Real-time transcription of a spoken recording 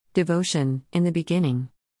Devotion, in the beginning.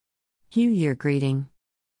 New Year greeting.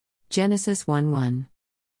 Genesis 1:1.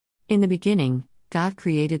 In the beginning, God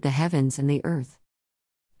created the heavens and the earth.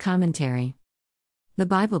 Commentary. The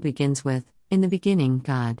Bible begins with, "In the beginning,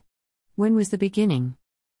 God." When was the beginning?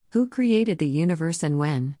 Who created the universe and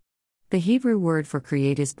when? The Hebrew word for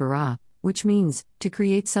create is bara, which means to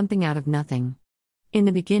create something out of nothing. In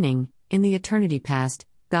the beginning, in the eternity past,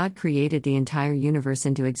 God created the entire universe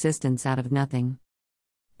into existence out of nothing.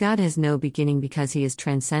 God has no beginning because He is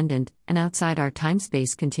transcendent and outside our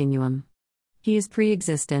time-space continuum. He is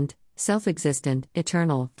pre-existent, self-existent,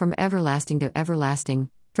 eternal, from everlasting to everlasting,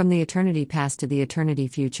 from the eternity past to the eternity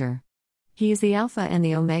future. He is the Alpha and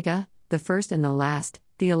the Omega, the first and the last,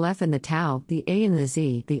 the Aleph and the Tau, the A and the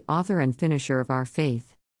Z, the author and finisher of our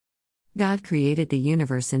faith. God created the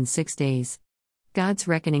universe in 6 days. God's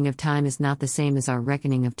reckoning of time is not the same as our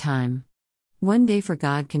reckoning of time. 1 day for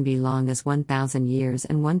God can be long as 1,000 years,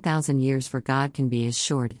 and 1,000 years for God can be as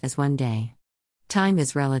short as 1 day. Time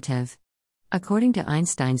is relative. According to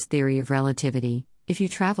Einstein's theory of relativity, if you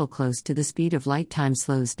travel close to the speed of light, time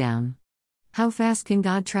slows down. How fast can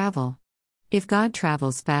God travel? If God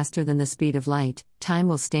travels faster than the speed of light, time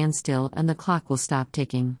will stand still and the clock will stop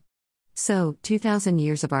ticking. So, 2,000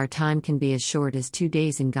 years of our time can be as short as 2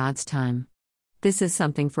 days in God's time. This is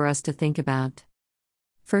something for us to think about.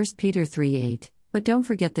 1 Peter 3:8. But don't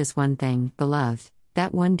forget this one thing, beloved,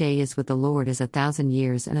 that 1 day is with the Lord as 1,000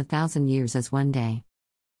 years and 1,000 years as 1 day.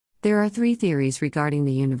 There are 3 theories regarding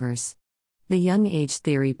the universe. The young age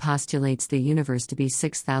theory postulates the universe to be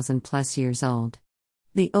 6,000 plus years old.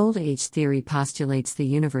 The old age theory postulates the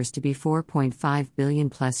universe to be 4.5 billion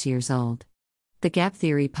plus years old. The gap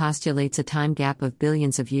theory postulates a time gap of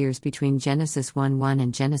billions of years between Genesis 1:1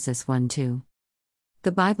 and Genesis 1:2.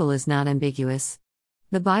 The Bible is not ambiguous.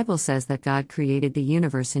 The Bible says that God created the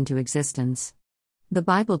universe into existence. The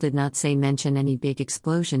Bible did not mention any big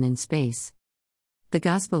explosion in space. The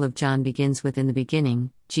Gospel of John begins with "In the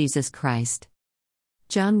beginning, Jesus Christ."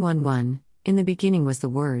 John 1:1, "In the beginning was the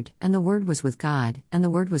Word, and the Word was with God, and the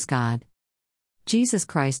Word was God." Jesus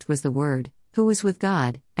Christ was the Word, who was with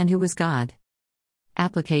God, and who was God.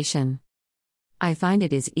 Application. I find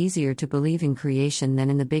it is easier to believe in creation than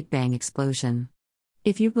in the Big Bang explosion.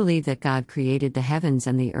 If you believe that God created the heavens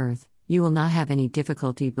and the earth, you will not have any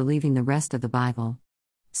difficulty believing the rest of the Bible.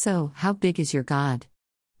 So, how big is your God?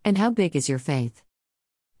 And how big is your faith?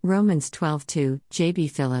 Romans 12:2, J.B.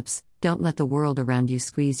 Phillips, "Don't let the world around you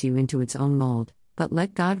squeeze you into its own mold, but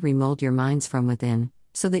let God remold your minds from within,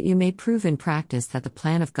 so that you may prove in practice that the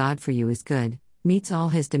plan of God for you is good, meets all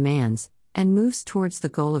His demands, and moves towards the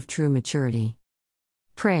goal of true maturity."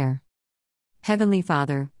 Prayer. Heavenly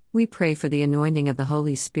Father, we pray for the anointing of the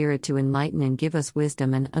Holy Spirit to enlighten and give us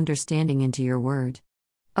wisdom and understanding into your word.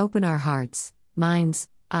 Open our hearts, minds,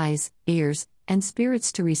 eyes, ears, and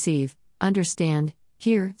spirits to receive, understand,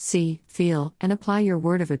 hear, see, feel, and apply your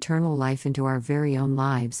word of eternal life into our very own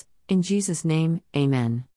lives. In Jesus' name, Amen.